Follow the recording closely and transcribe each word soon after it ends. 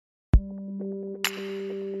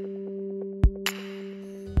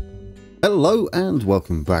Hello and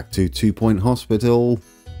welcome back to 2 Point Hospital.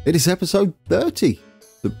 It is episode 30,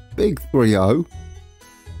 the big 3-0.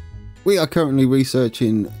 We are currently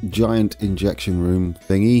researching giant injection room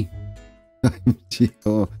thingy. I'm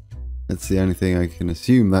sure that's the only thing I can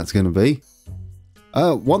assume that's going to be.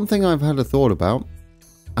 One thing I've had a thought about,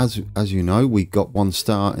 as you know, we got 1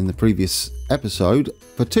 star in the previous episode.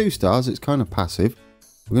 For 2 stars, it's kind of passive.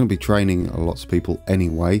 We're going to be training lots of people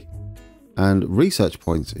anyway. And research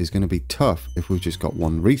points is going to be tough if we've just got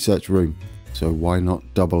 1 research room. So why not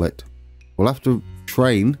double it? We'll have to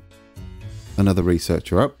train another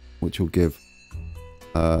researcher up, which will give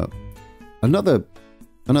another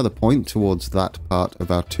point towards that part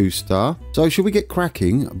of our 2 star. So should we get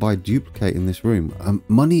cracking by duplicating this room?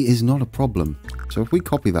 Money is not a problem. So if we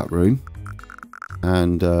copy that room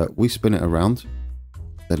and we spin it around,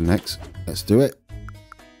 then next, let's do it.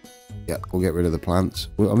 Yeah, we'll get rid of the plants.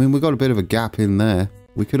 I mean, we've got a bit of a gap in there.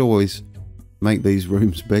 We could always make these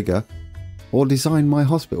rooms bigger or design my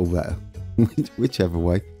hospital better. Whichever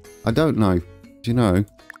way. I don't know. Do you know,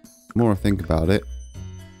 the more I think about it,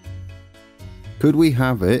 could we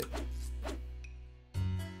have it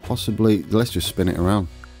possibly, let's just spin it around.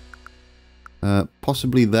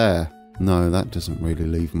 Possibly there. No, that doesn't really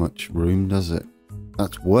leave much room, does it?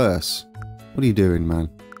 That's worse. What are you doing, man?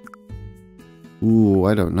 Ooh,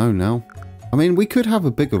 I don't know now. I mean, we could have a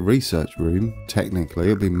bigger research room, technically.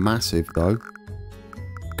 It'd be massive, though.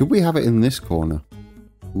 Could we have it in this corner?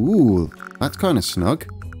 Ooh, that's kind of snug.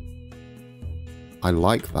 I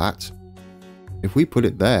like that. If we put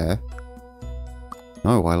it there...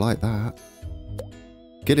 Oh, I like that.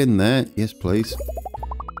 Get in there. Yes, please.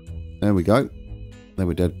 There we go. There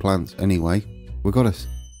were dead plants anyway. We've got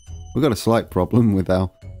a slight problem with our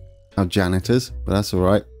janitors, but that's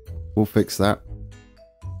alright. We'll fix that.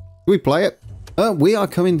 Can we play it? We are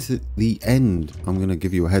coming to the end. I'm going to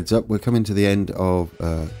give you a heads up. We're coming to the end of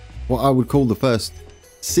what I would call the first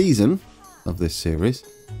season of this series.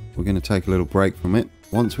 We're going to take a little break from it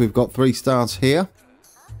once we've got 3 stars here.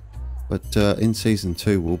 But in season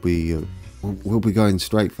 2, we'll be going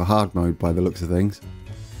straight for hard mode by the looks of things,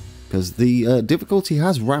 because the difficulty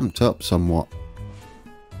has ramped up somewhat.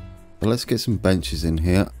 But let's get some benches in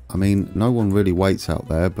here. I mean, no one really waits out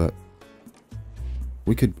there, but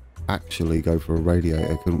we could actually go for a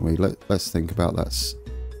radiator, couldn't we? Let's think about that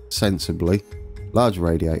sensibly. Large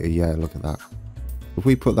radiator, yeah, look at that. If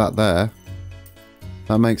we put that there,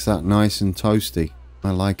 that makes that nice and toasty.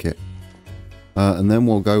 I like it. And then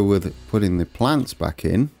we'll go with putting the plants back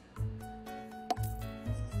in.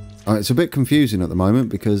 It's a bit confusing at the moment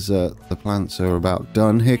because the plants are about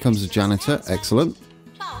done. Here comes the janitor. Excellent.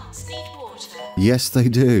 Plants need water. Yes, they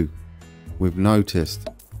do. We've noticed.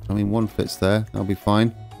 I mean, 1 fits there. That'll be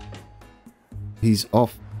fine. He's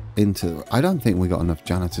off into... I don't think we got enough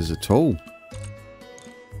janitors at all.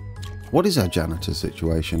 What is our janitor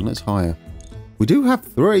situation? Let's hire. We do have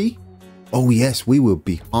 3. Oh, yes, we were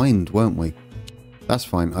behind, weren't we? That's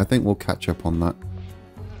fine. I think we'll catch up on that.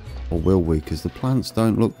 Or will we? Because the plants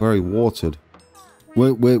don't look very watered.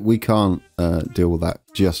 We can't deal with that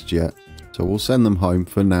just yet. So we'll send them home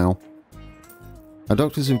for now. Our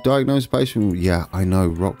doctors have diagnosed a patient. Yeah, I know.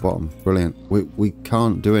 Rock bottom. Brilliant. We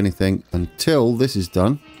can't do anything until this is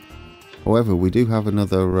done. However, we do have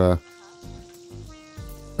another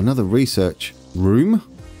research room.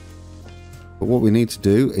 But what we need to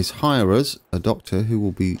do is hire us a doctor who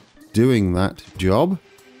will be doing that job.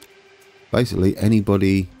 Basically,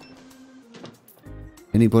 anybody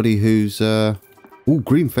who's... Ooh,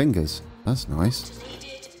 green fingers. That's nice.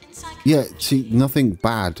 Yeah, see, nothing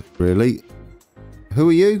bad, really. Who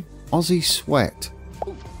are you? Aussie Sweat.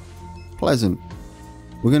 Pleasant.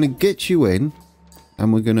 We're going to get you in,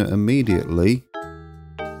 and we're going to immediately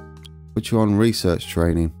put you on research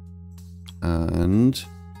training. And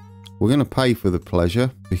we're going to pay for the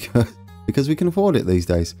pleasure because we can afford it these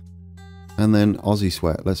days. And then Aussie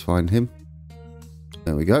Sweat. Let's find him.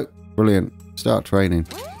 There we go. Brilliant. Start training.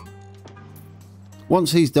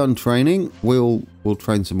 Once he's done training, we'll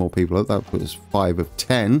train some more people up. That'll put us 5 of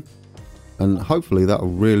 10. And hopefully that'll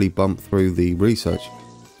really bump through the research.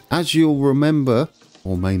 As you'll remember,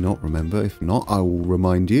 or may not remember, if not, I will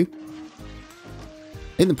remind you.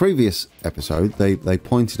 In the previous episode, they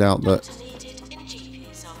pointed out that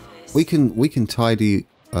we can tidy,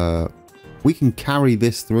 we can carry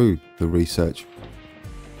this through the research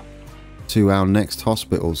to our next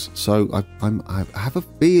hospitals. So I have a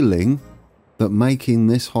feeling that making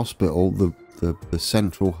this hospital the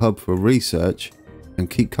central hub for research, and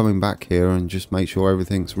keep coming back here and just make sure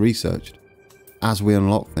everything's researched as we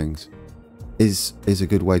unlock things, is a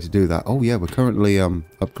good way to do that. Oh yeah, we're currently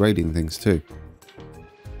upgrading things too.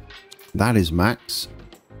 That is max.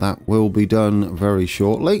 That will be done very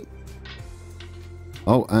shortly.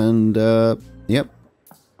 Oh, and yep.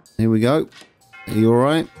 Here we go. Are you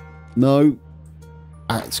alright? No.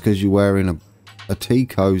 That's because you're wearing a tea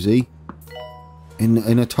cozy in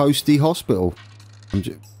a toasty hospital.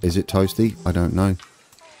 Is it toasty? I don't know.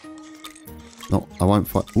 Not. I won't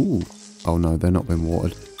fight. Ooh. Oh no, they're not being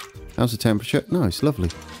watered. How's the temperature? No, it's lovely.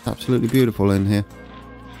 Absolutely beautiful in here.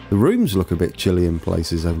 The rooms look a bit chilly in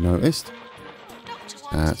places, I've noticed.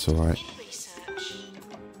 That's alright.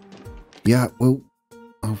 Yeah, well,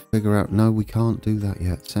 I'll figure out. No, we can't do that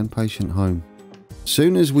yet. Send patient home.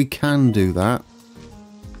 Soon as we can do that.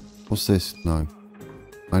 What's this? No.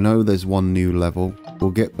 I know there's one new level.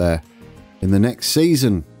 We'll get there in the next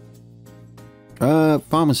season.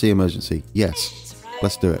 Pharmacy emergency. Yes.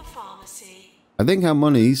 Let's do it. I think our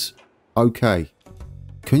money's okay.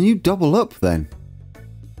 Can you double up then?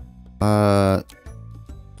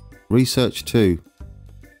 Research 2.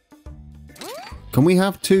 Can we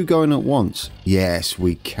have 2 going at once? Yes,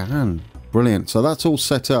 we can. Brilliant. So that's all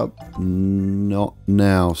set up. Not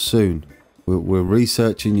now. Soon. We're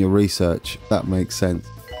researching your research. That makes sense.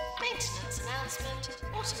 Maintenance announcement.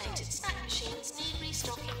 Automated snack machines need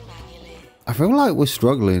restocking manually. I feel like we're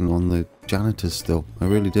struggling on the janitors still. I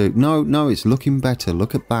really do. No, it's looking better.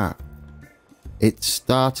 Look at that. It's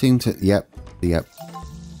starting to... Yep.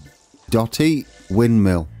 Dotty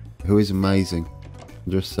Windmill, who is amazing.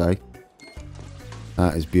 I'll just say.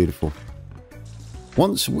 That is beautiful.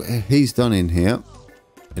 Once he's done in here...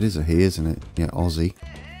 It is a he, isn't it? Yeah, Aussie.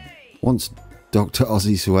 Once Dr.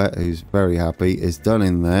 Aussie Sweat, who's very happy, is done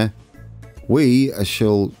in there, we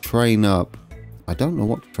shall train up... I don't know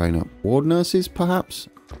what to train up. Ward nurses, perhaps?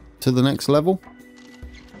 To the next level?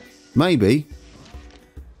 Maybe.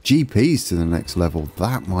 GPs to the next level.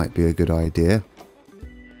 That might be a good idea.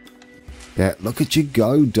 Yeah, look at you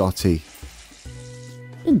go, Dotty.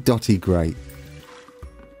 Isn't Dotty great?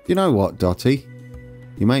 You know what, Dotty?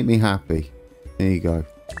 You make me happy. There you go.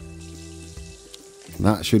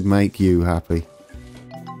 That should make you happy.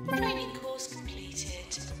 Training course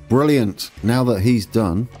completed. Brilliant. Now that he's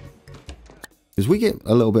done... Because we get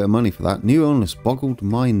a little bit of money for that. New illness, boggled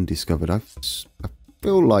mind discovered. I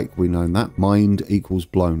feel like we know that. Mind equals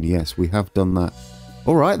blown. Yes, we have done that.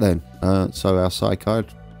 All right then. So our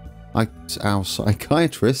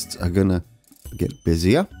psychiatrists are going to get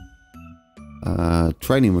busier.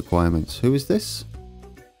 Training requirements. Who is this?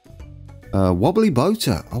 Wobbly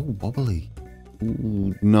Boater. Oh, Wobbly.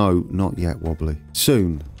 Ooh, no, not yet Wobbly.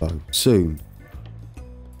 Soon, though. Soon.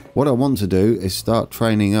 What I want to do is start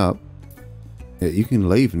training up. Yeah, you can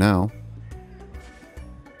leave now.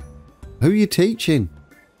 Who are you teaching?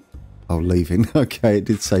 Oh, leaving. Okay, it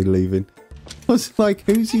did say leaving. I was like,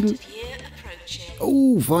 who's he?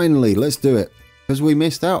 Oh, finally, let's do it. Because we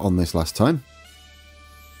missed out on this last time.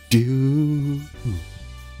 Just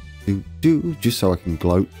so I can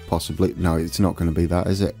gloat, possibly. No, it's not going to be that,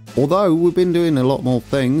 is it? Although, we've been doing a lot more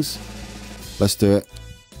things. Let's do it.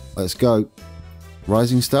 Let's go.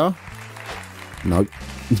 Rising Star? Nope.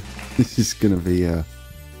 This is going to be...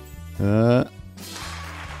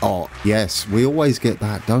 Oh, yes. We always get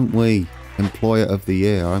that, don't we? Employer of the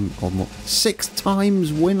Year. I'm 6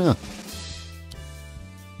 times winner.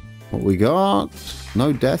 What we got?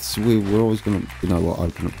 No deaths. We're always going to... You know what?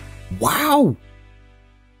 Open up. Wow!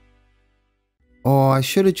 Oh, I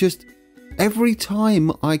should have just... Every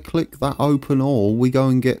time I click that open all, we go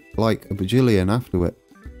and get like a bajillion after it.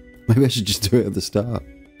 Maybe I should just do it at the start.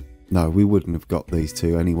 No, we wouldn't have got these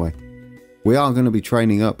two anyway. We are going to be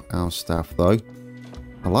training up our staff though.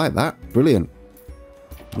 I like that. Brilliant.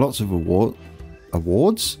 Lots of awards.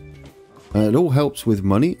 It all helps with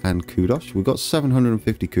money and kudos. We've got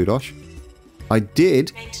 750 kudos. I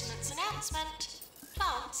did Maintenance announcement.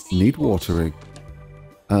 Plants need watering.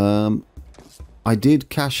 I did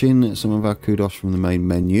cash in some of our kudos from the main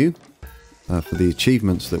menu for the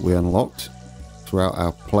achievements that we unlocked throughout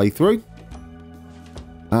our playthrough.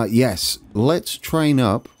 Yes, let's train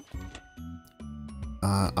up.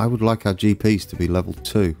 I would like our GPs to be level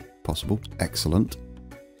 2, possible. Excellent.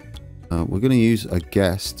 We're going to use a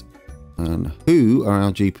guest. And who are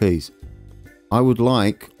our GPs? I would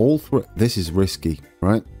like all 3. This is risky,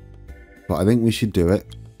 right? But I think we should do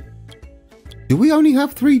it. Do we only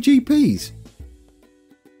have 3 GPs?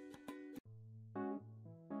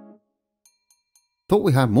 Thought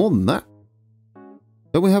we had more than that.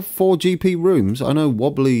 Don't we have 4 GP rooms? I know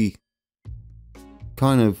Wobbly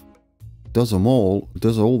kind of does them all,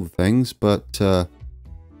 does all the things, but oh,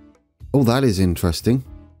 that is interesting.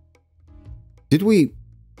 Did we?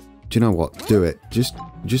 Do you know what? Do it. Just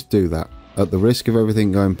do that. At the risk of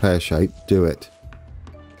everything going pear-shaped, do it.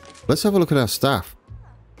 Let's have a look at our staff.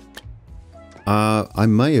 I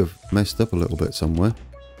may have messed up a little bit somewhere.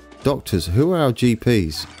 Doctors, who are our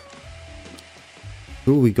GPs?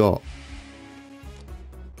 Who have we got?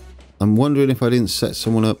 I'm wondering if I didn't set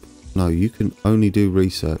someone up. No, you can only do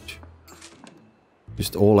research.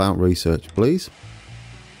 Just all out research, please.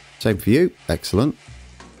 Same for you. Excellent.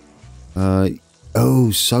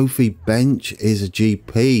 Oh, Sophie Bench is a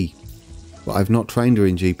GP. But I've not trained her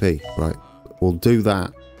in GP. Right, we'll do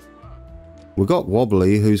that. We've got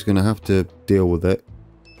Wobbly, who's going to have to deal with it.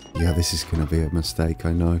 Yeah, this is going to be a mistake,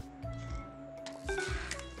 I know.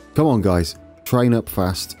 Come on, guys. Train up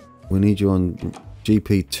fast. We need you on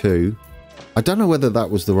GP2. I don't know whether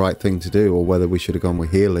that was the right thing to do or whether we should have gone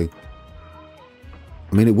with healing.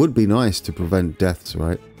 I mean, it would be nice to prevent deaths,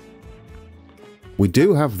 right? We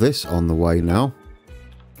do have this on the way now.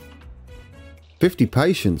 50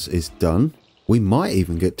 patients is done. We might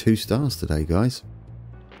even get 2 stars today, guys.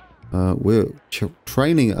 We're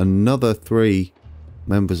training another 3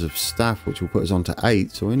 members of staff, which will put us on to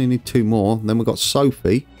 8. So we only need 2 more. Then we've got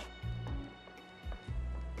Sophie.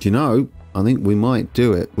 Do you know, I think we might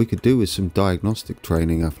do it. We could do with some diagnostic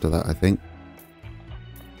training after that, I think.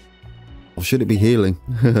 Or should it be healing?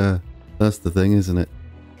 That's the thing, isn't it?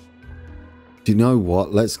 Do you know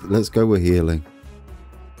what? Let's go with healing.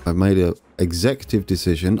 I've made an executive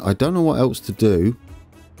decision. I don't know what else to do.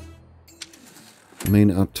 I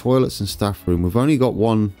mean, our toilets and staff room. We've only got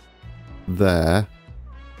 1 there.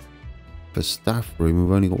 For staff room,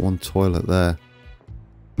 we've only got 1 toilet there.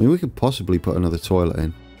 I mean, we could possibly put another toilet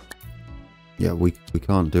in. Yeah, we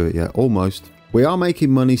can't do it yet. Almost. We are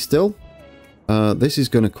making money still. This is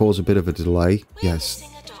going to cause a bit of a delay. Yes.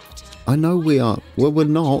 I know we are. Well, we're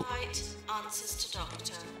not.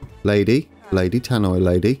 Lady, Tannoy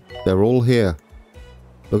lady. They're all here.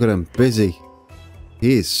 Look at them. Busy.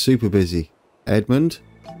 He is super busy. Edmund,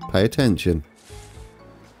 pay attention.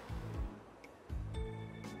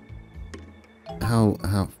 How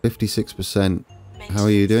 56%. How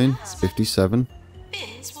are you doing? 57.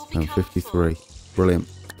 And 53. Brilliant.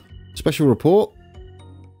 Special report.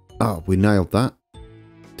 Oh, we nailed that.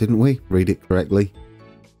 Didn't we? Read it correctly.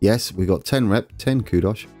 Yes, we got 10 rep, 10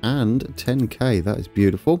 kudos, and 10k. That is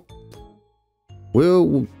beautiful.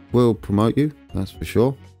 We'll promote you, that's for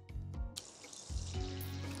sure.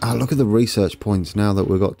 Ah, look at the research points now that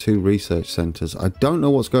we've got 2 research centres. I don't know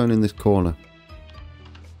what's going in this corner.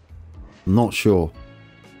 Not sure.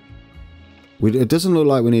 It doesn't look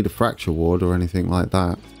like we need a fracture ward or anything like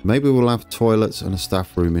that. Maybe we'll have toilets and a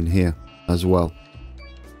staff room in here as well.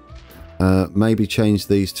 Maybe change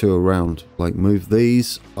these 2 around. Like move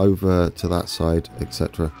these over to that side,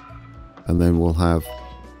 etc. And then we'll have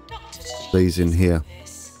these in here.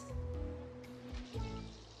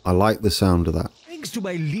 I like the sound of that. Thanks to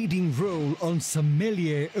my leading role on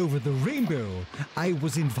Sommelier Over the Rainbow, I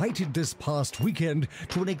was invited this past weekend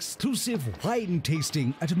to an exclusive wine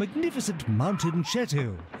tasting at a magnificent mountain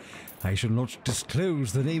chateau. I shall not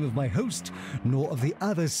disclose the name of my host, nor of the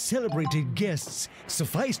other celebrated guests.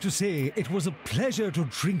 Suffice to say, it was a pleasure to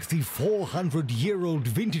drink the 400-year-old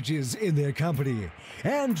vintages in their company,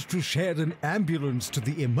 and to share an ambulance to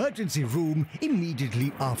the emergency room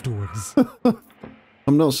immediately afterwards.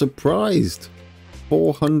 I'm not surprised.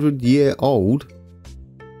 400-year-old?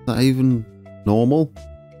 Is that even normal?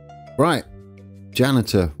 Right.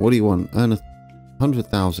 Janitor, what do you want? Earn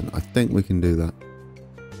 100,000. I think we can do that.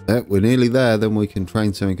 Yep, we're nearly there. Then we can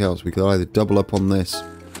train something else. We could either double up on this.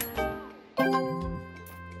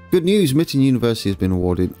 Good news. Mitton University has been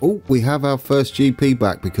awarded. Oh, we have our first GP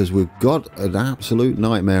back because we've got an absolute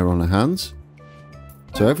nightmare on our hands.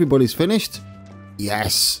 So everybody's finished?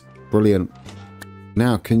 Yes. Brilliant.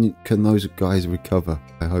 Now, can those guys recover?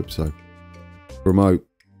 I hope so. Promote.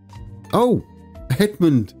 Oh,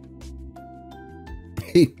 Edmund.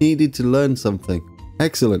 He needed to learn something.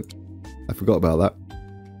 Excellent. I forgot about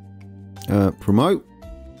that. Promote.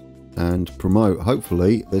 And promote.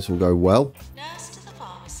 Hopefully, this will go well.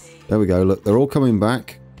 There we go. Look, they're all coming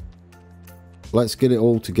back. Let's get it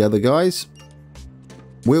all together, guys.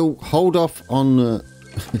 We'll hold off on...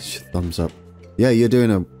 thumbs up. Yeah, you're doing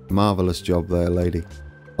a marvellous job there, lady.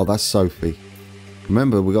 Oh, that's Sophie.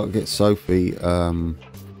 Remember, we got to get Sophie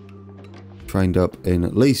trained up in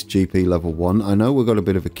at least GP level 1. I know we've got a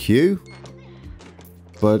bit of a queue,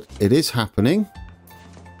 but it is happening.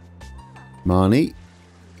 Marnie,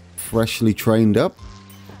 freshly trained up.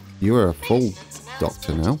 You are a full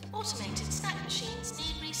doctor now.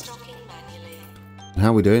 And how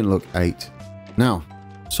are we doing? Look, 8. Now,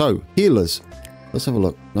 so, healers. Let's have a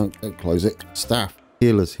look. No, don't close it. Staff.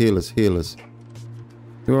 Healers, healers, healers.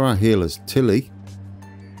 Who are our healers? Tilly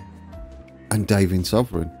and Davin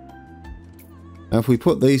Sovereign. Now if we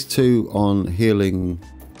put these two on healing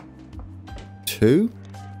 2,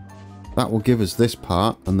 that will give us this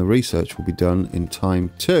part, and the research will be done in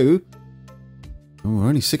time 2. Oh, we're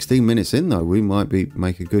only 16 minutes in though. We might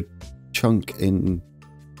make a good chunk in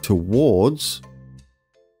towards.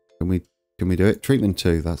 Can we do it? Treatment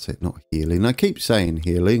 2. That's it. Not healing. I keep saying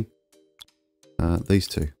healing. These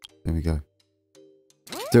two. There we go.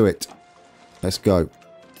 Do it. Let's go.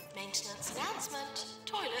 Maintenance announcement.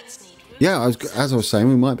 Toilets need room. Yeah, as I was saying,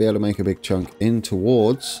 we might be able to make a big chunk in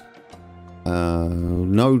towards.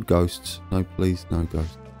 No ghosts. No, please, no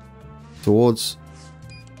ghosts. Towards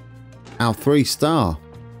our 3-star.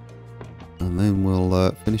 And then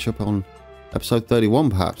we'll finish up on episode 31,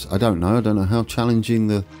 perhaps. I don't know. I don't know how challenging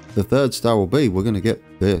the 3rd star will be. We're going to get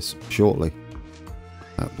this shortly.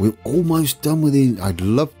 We're almost done with the... I'd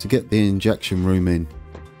love to get the injection room in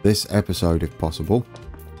this episode, if possible.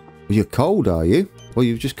 You're cold, are you? Well,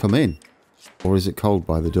 you've just come in. Or is it cold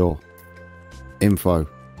by the door? Info.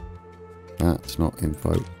 That's not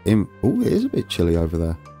info. Oh, it is a bit chilly over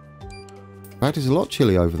there. In fact, it's a lot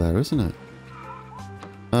chilly over there, isn't it?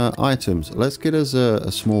 Items. Let's get us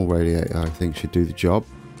a small radiator, I think, should do the job.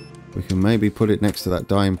 We can maybe put it next to that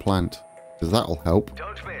dying plant, because that'll help.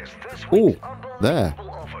 Oh, there.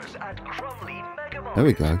 There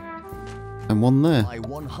we go. And one there.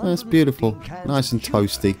 That's beautiful. Nice and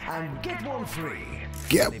toasty.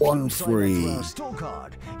 Get one free.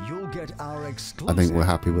 I think we're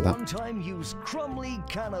happy with that.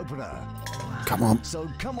 Come on.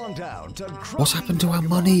 What's happened to our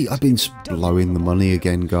money? I've been blowing the money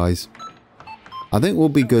again, guys. I think we'll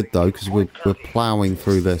be good though, because we're ploughing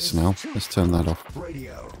through this now. Let's turn that off.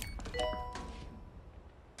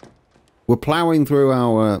 We're ploughing through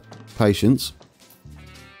our patience.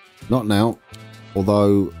 Not now,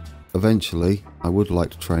 although eventually I would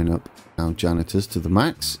like to train up our janitors to the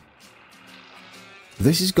max.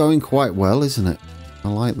 This is going quite well, isn't it? I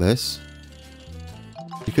like this.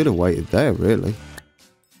 You could have waited there, really.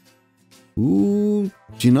 Ooh,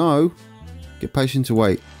 do you know? Get patient to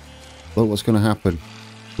wait. Look what's going to happen.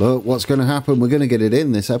 Look what's going to happen. We're going to get it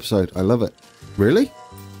in this episode. I love it. Really?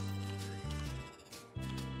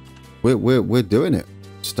 We're doing it.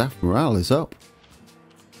 Staff morale is up.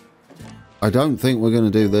 I don't think we're going to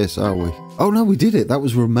do this, are we? Oh no, we did it. That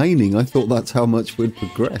was remaining. I thought that's how much we'd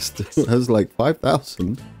progressed. It was like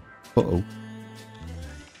 5,000. Uh-oh.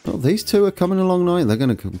 Oh, these two are coming along nice. They're going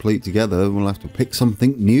to complete together. We'll have to pick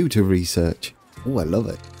something new to research. Oh, I love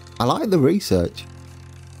it. I like the research.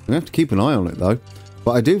 We have to keep an eye on it though.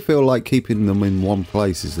 But I do feel like keeping them in one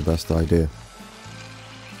place is the best idea.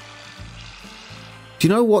 Do you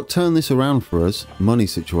know what turned this around for us? Money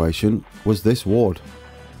situation was this ward.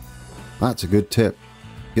 That's a good tip.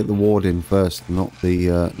 Get the ward in first, not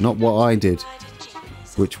the not what I did,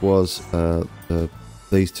 which was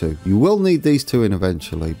these two. You will need these two in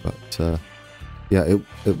eventually, but yeah,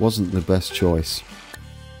 it wasn't the best choice.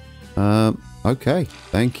 Okay,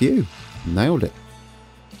 thank you. Nailed it.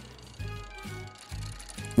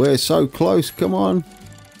 We're so close. Come on.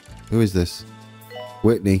 Who is this?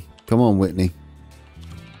 Whitney. Come on, Whitney.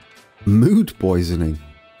 Mood poisoning.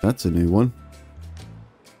 That's a new one.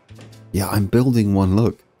 Yeah, I'm building one.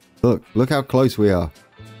 Look how close we are.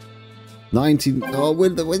 19. Oh,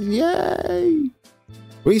 yay!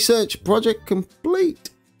 Research project complete.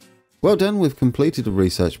 Well done, we've completed a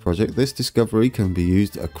research project. This discovery can be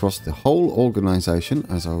used across the whole organization,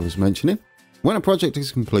 as I was mentioning. When a project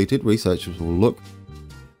is completed, researchers will look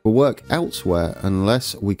for work elsewhere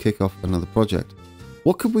unless we kick off another project.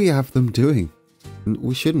 What could we have them doing?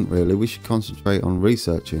 We shouldn't really. We should concentrate on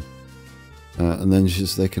researching. And then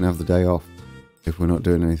just they can have the day off if we're not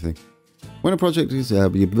doing anything. When a project is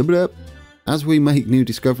as we make new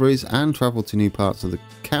discoveries and travel to new parts of the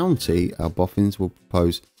county, our boffins will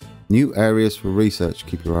propose new areas for research.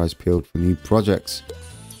 Keep your eyes peeled for new projects.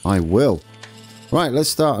 I will. Right, let's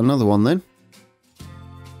start another one then.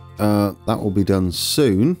 That will be done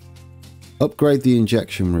soon. Upgrade the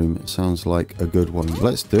injection room. It sounds like a good one.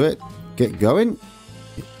 Let's do it. Get going.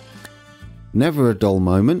 Never a dull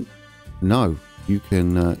moment. No, you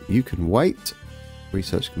can wait.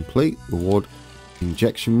 Research complete. Reward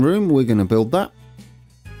injection room. We're going to build that,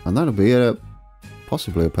 and that'll be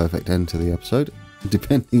possibly a perfect end to the episode,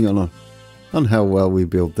 depending on how well we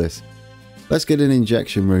build this. Let's get an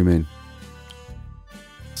injection room in.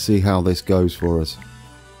 See how this goes for us.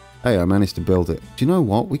 Hey, I managed to build it. Do you know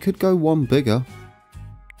what? We could go one bigger.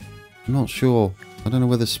 I'm not sure. I don't know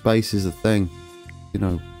whether space is a thing. You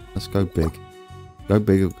know, let's go big. Go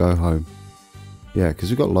big or go home. Yeah, because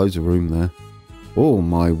we've got loads of room there. Oh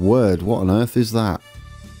my word, what on earth is that?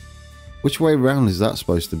 Which way round is that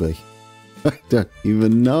supposed to be? I don't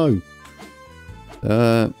even know.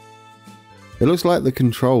 It looks like the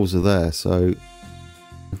controls are there, so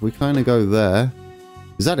if we kind of go there,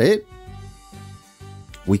 is that it?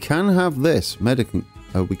 We can have this medicine.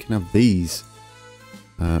 We can have these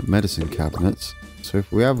medicine cabinets. So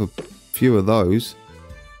if we have a few of those,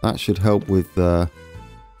 that should help with.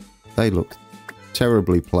 They look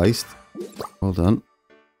terribly placed. Well done.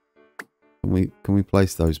 Can we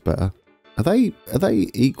place those better? Are they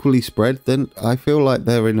equally spread? Then I feel like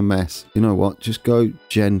they're in a mess. You know what? Just go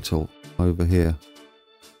gentle over here.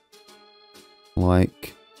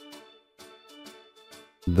 Like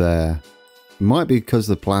there. It might be because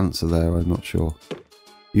the plants are there, I'm not sure.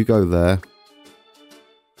 You go there.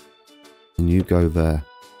 And you go there.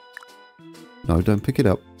 No, don't pick it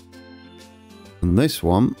up. And this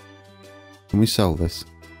one, can we sell this?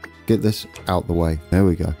 Get this out the way. There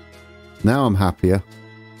we go. Now I'm happier.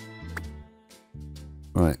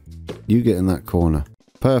 Right, you get in that corner.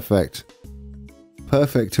 Perfect.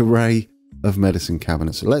 Perfect array of medicine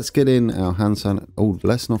cabinets. Let's get in our hand sanitizer. Oh,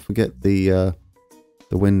 let's not forget the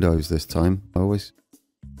windows this time.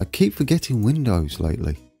 I keep forgetting windows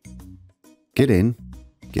lately. Get in.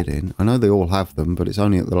 Get in. I know they all have them, but it's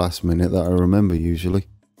only at the last minute that I remember usually.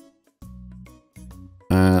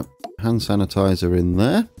 Hand sanitizer in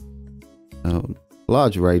there.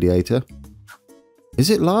 Large radiator. Is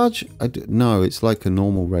it large? No, it's like a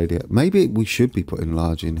normal radiator. Maybe we should be putting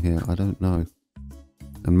large in here. I don't know.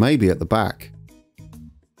 And maybe at the back.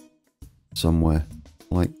 Somewhere.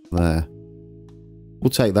 Like there. We'll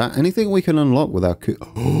take that. Anything we can unlock with our...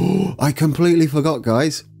 Oh, I completely forgot,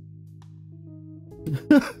 guys.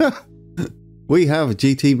 We have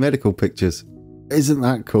GT medical pictures. Isn't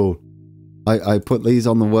that cool? I put these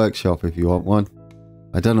on the workshop if you want one.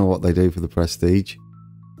 I don't know what they do for the prestige.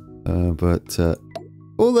 But...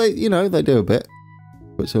 well, they do a bit.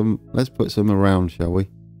 Let's put some around, shall we?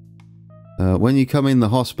 When you come in the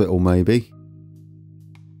hospital, maybe.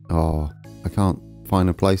 Oh, I can't find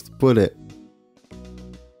a place to put it.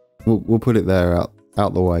 We'll put it there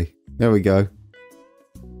out the way. There we go.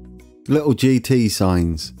 Little GT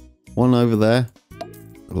signs. One over there.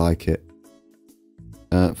 I like it.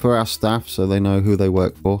 For our staff, so they know who they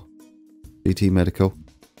work for. GT Medical.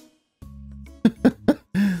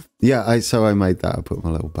 Yeah, so I made that. I put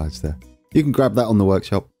my little badge there. You can grab that on the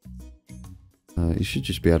workshop. You should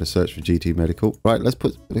just be able to search for GT Medical. Right,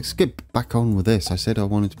 let's get back on with this. I said I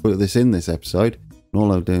wanted to put this in this episode. And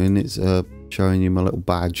all I'm doing is showing you my little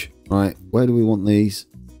badge. Right, where do we want these?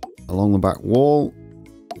 Along the back wall.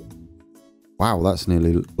 Wow, that's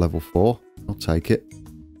nearly level 4. I'll take it.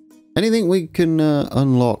 Anything we can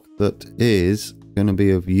unlock that is going to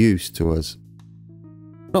be of use to us?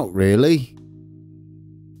 Not really.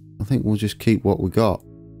 I think we'll just keep what we got.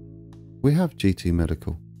 We have GT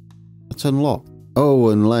Medical. It's unlocked. Oh,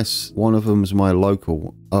 unless one of them's my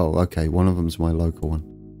local. Oh, okay. One of them's my local one.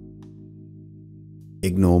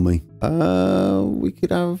 Ignore me. We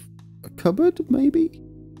could have a cupboard, maybe?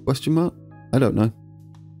 Question mark? I don't know.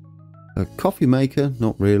 A coffee maker?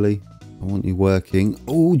 Not really. I want you working.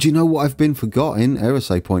 Oh, do you know what I've been forgotten?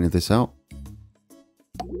 Erosay pointed this out.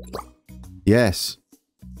 Yes.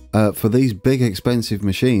 For these big expensive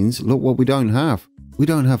machines, look what we don't have. We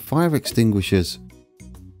don't have fire extinguishers.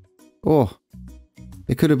 Oh,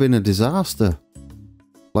 it could have been a disaster.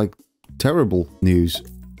 Like, terrible news.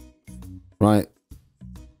 Right.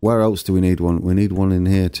 Where else do we need one? We need one in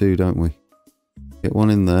here too, don't we? Get one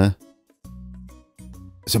in there.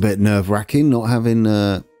 It's a bit nerve-wracking not having...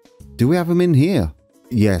 Do we have them in here?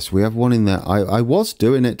 Yes, we have one in there. I was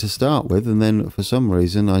doing it to start with, and then for some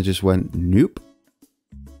reason I just went, nope.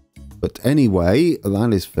 But anyway,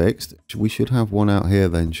 that is fixed. We should have one out here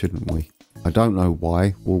then, shouldn't we? I don't know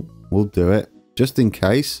why. We'll do it. Just in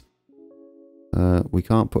case. We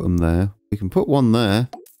can't put them there. We can put one there.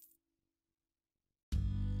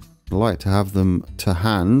 I like to have them to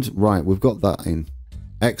hand. Right, we've got that in.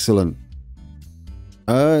 Excellent.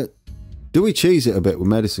 Do we cheese it a bit with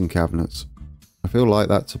medicine cabinets? I feel like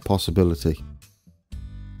that's a possibility.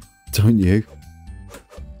 Don't you?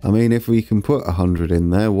 I mean, if we can put 100 in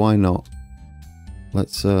there, why not?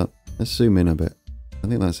 Let's zoom in a bit. I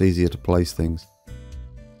think that's easier to place things.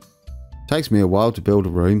 Takes me a while to build a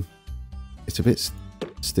room. It's a bit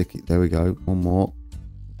sticky. There we go. One more.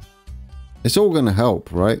 It's all going to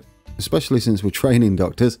help, right? Especially since we're training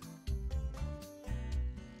doctors.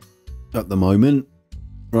 At the moment.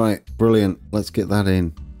 Right, brilliant. Let's get that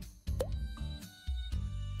in.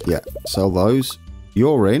 Yeah, sell those.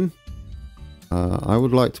 You're in. I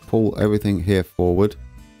would like to pull everything here forward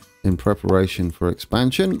in preparation for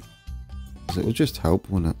expansion. Because it will just help,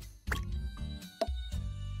 won't it?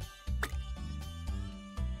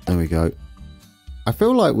 we go. I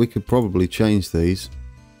feel like we could probably change these.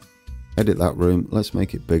 Edit that room. Let's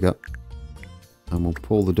make it bigger. And we'll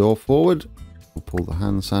pull the door forward. We'll pull the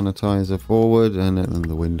hand sanitizer forward. And then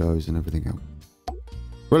the windows and everything else.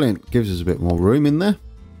 Brilliant. Gives us a bit more room in there.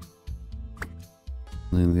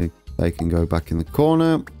 And then they can go back in the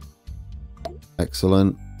corner.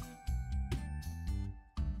 Excellent.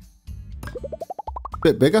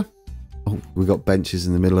 Bit bigger. Oh, we got benches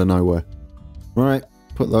in the middle of nowhere. Right.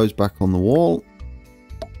 Put those back on the wall.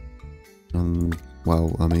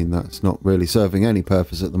 Well, I mean, that's not really serving any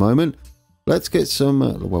purpose at the moment. Let's get some...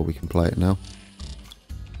 well, we can play it now.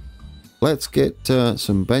 Let's get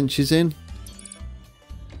some benches in.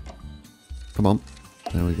 Come on.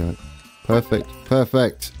 There we go. Perfect.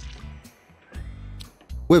 Perfect.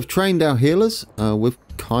 We've trained our healers. We've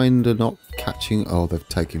kind of not catching... Oh, they've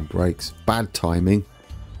taken breaks. Bad timing.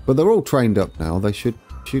 But they're all trained up now. They should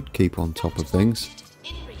keep on top of things.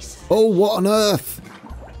 Oh, what on earth?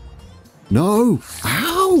 No!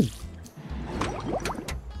 Ow!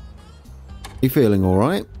 You feeling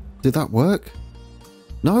alright? Did that work?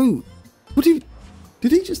 No! What did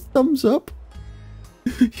he just thumbs up?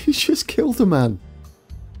 He just killed a man.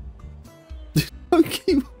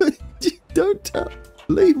 Don't tell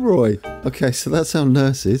Leroy. Okay, so that's our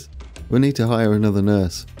nurses. We need to hire another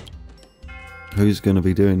nurse. Who's going to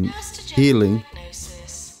be doing healing.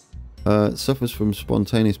 Suffers from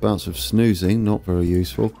spontaneous bouts of snoozing. Not very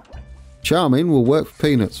useful. Charming will work for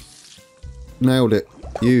peanuts. Nailed it.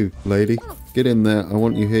 You, lady. Get in there. I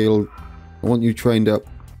want you healed. I want you trained up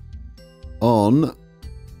on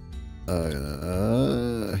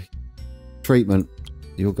treatment.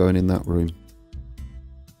 You're going in that room.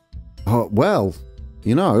 Oh, well,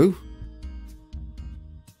 you know.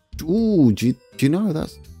 Ooh, do you know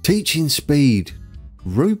that's teaching speed?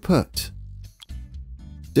 Rupert.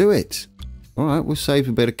 Do it. Alright, we'll save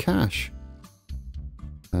a bit of cash.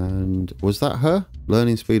 And was that her?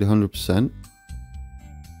 Learning speed 100%.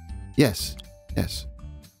 Yes. Yes.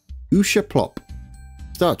 Usha Plop.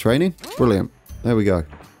 Start training. Brilliant. There we go.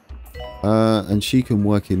 And she can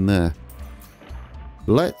work in there.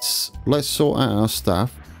 Let's sort out our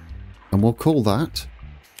staff. And we'll call that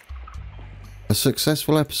a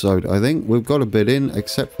successful episode. I think we've got a bit in,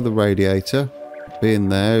 except for the radiator. Being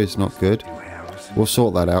there is not good. We'll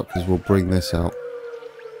sort that out because we'll bring this out.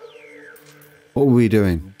 What were we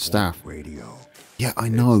doing? Staff. Radio. Yeah, I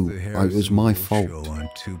know. It was my fault. Show on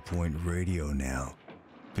 2-point radio now.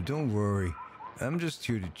 But don't worry. I'm just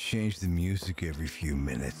here to change the music every few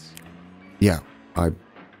minutes. Yeah,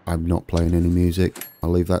 I'm not playing any music.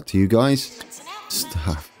 I'll leave that to you guys.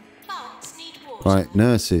 Staff. Right,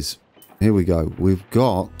 nurses. Here we go. We've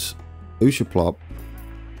got Usha Plop.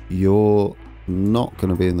 You're not going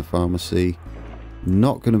to be in the pharmacy.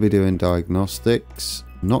 Not going to be doing diagnostics.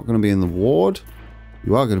 Not going to be in the ward.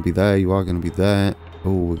 You are going to be there. You are going to be there.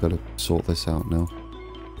 Oh, we've got to sort this out now.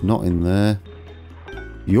 Not in there.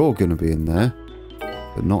 You're going to be in there.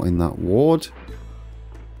 But not in that ward.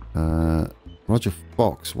 Roger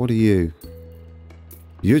Fox, what are you?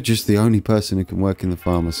 You're just the only person who can work in the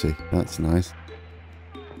pharmacy. That's nice.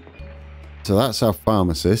 So that's our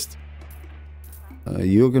pharmacist.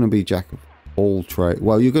 You're going to be jack of all trade.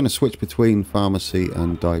 Well, you're going to switch between pharmacy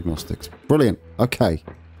and diagnostics. Brilliant. Okay.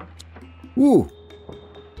 Woo.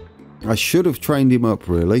 I should have trained him up,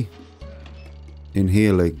 really. In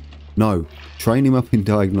healing. No. Train him up in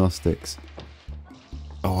diagnostics.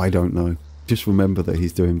 Oh, I don't know. Just remember that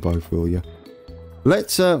he's doing both, will you?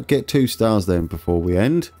 Let's get 2 stars then before we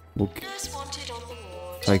end. We'll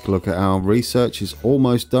take a look at our research. Is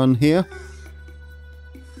almost done here.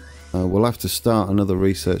 We'll have to start another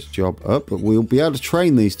research job up, but we'll be able to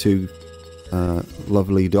train these 2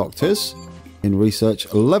 lovely doctors in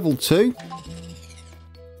research level 2.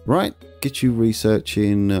 Right, get you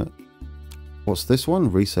researching. What's this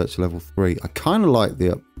one? Research level 3. I kind of like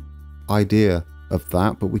the idea of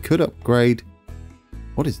that, but we could upgrade.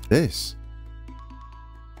 What is this?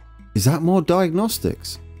 Is that more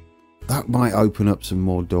diagnostics? That might open up some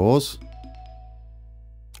more doors.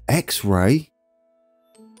 X-ray.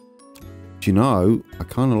 Do you know, I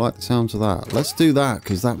kind of like the sounds of that. Let's do that,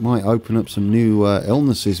 because that might open up some new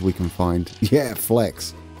illnesses we can find. Yeah,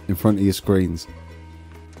 flex in front of your screens.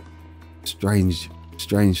 Strange,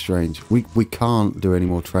 strange, strange. We can't do any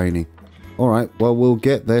more training. Alright, well, we'll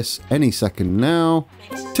get this any second now.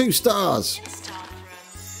 2 stars!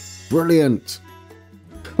 Brilliant!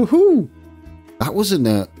 Woohoo! That was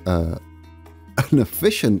an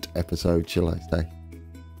efficient episode, shall I say.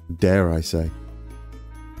 Dare I say.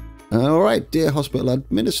 Alright, dear hospital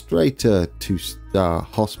administrator, 2-star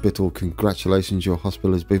hospital. Congratulations, your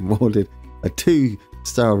hospital has been awarded a 2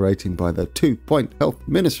 star rating by the 2-point health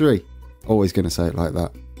ministry. Always going to say it like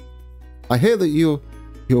that. I hear that your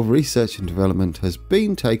research and development has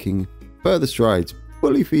been taking further strides.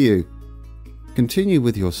 Bully for you. Continue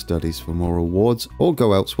with your studies for more awards or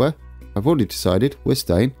go elsewhere. I've already decided we're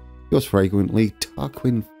staying. Yours fragrantly,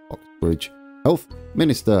 Tarquin Foxbridge, Health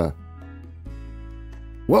Minister.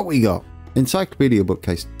 What we got? Encyclopedia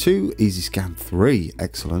Bookcase 2, Easy Scan 3,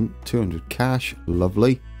 excellent. 200 cash,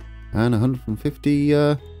 lovely. And 150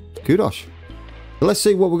 kudos. So let's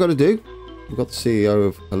see what we're going to do. We've got the CEO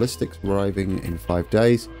of Holistics arriving in 5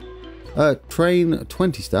 days. Train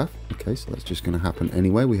 20 staff. Okay, so that's just going to happen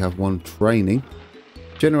anyway. We have one training.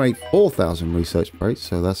 Generate 4,000 research crates.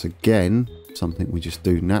 So that's again something we just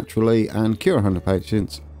do naturally. And cure 100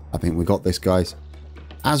 patients. I think we got this, guys.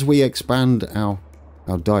 As we expand our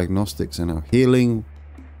diagnostics and our healing.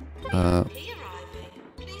 Please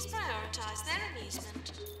prioritize their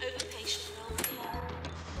amusement over patient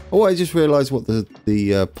welfare. Oh, I just realised what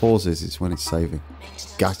the pause is. It's when it's saving.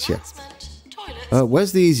 Gotcha.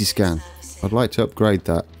 Where's the easy scan? I'd like to upgrade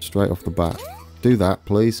that straight off the bat. Do that,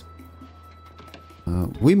 please.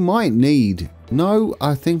 We might need... No,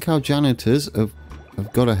 I think our janitors have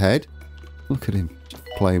got ahead. Look at him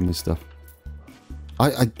playing with stuff.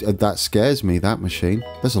 That scares me, that machine.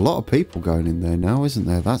 There's a lot of people going in there now, isn't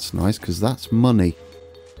there? That's nice, because that's money.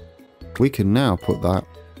 We can now put that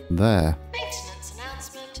there.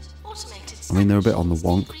 I mean, they're a bit on the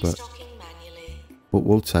wonk, but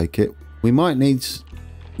we'll take it. We might need...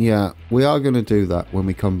 Yeah, we are going to do that when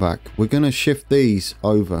we come back. We're going to shift these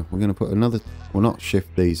over. We're going to put another... Well, not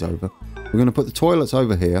shift these over. We're going to put the toilets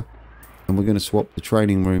over here. And we're going to swap the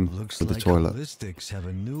training room for the toilet. Holistics have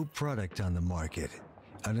a new product on the market.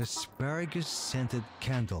 An asparagus-scented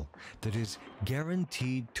candle that is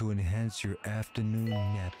guaranteed to enhance your afternoon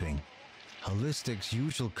napping. Holistics'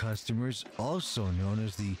 usual customers, also known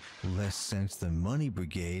as the Less Sense Than Money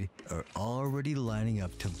Brigade, are already lining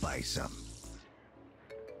up to buy some.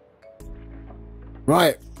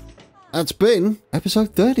 Right, that's been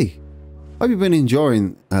episode 30. Hope you've been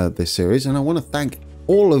enjoying this series, and I want to thank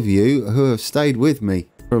all of you who have stayed with me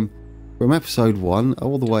from episode 1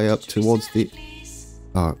 all the way up towards the...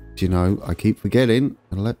 Oh, do you know, I keep forgetting.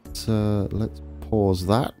 Let's pause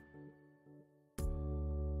that.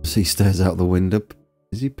 As he stares out the window.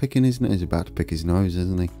 Is he picking his nose? He's about to pick his nose,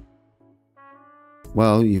 isn't he?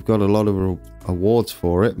 Well, you've got a lot of awards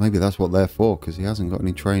for it. Maybe that's what they're for, because he hasn't got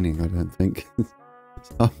any training, I don't think.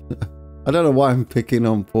 I don't know why I'm picking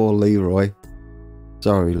on poor Leroy.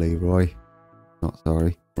 Sorry, Leroy. Not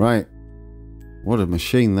sorry. Right. What a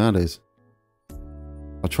machine that is.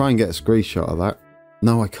 I'll try and get a screenshot of that.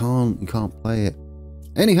 No, I can't. You can't play it.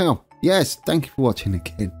 Anyhow, yes, thank you for watching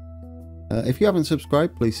again. If you haven't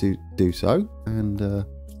subscribed, please do so. And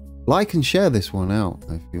like and share this one out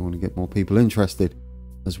if you want to get more people interested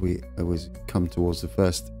as we come towards the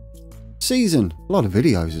first season. A lot of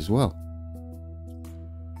videos as well.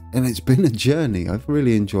 And it's been a journey. I've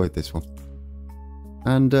really enjoyed this one.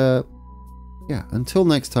 And yeah, until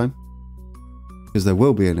next time, because there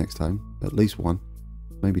will be a next time, at least one,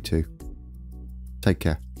 maybe two. Take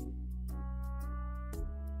care.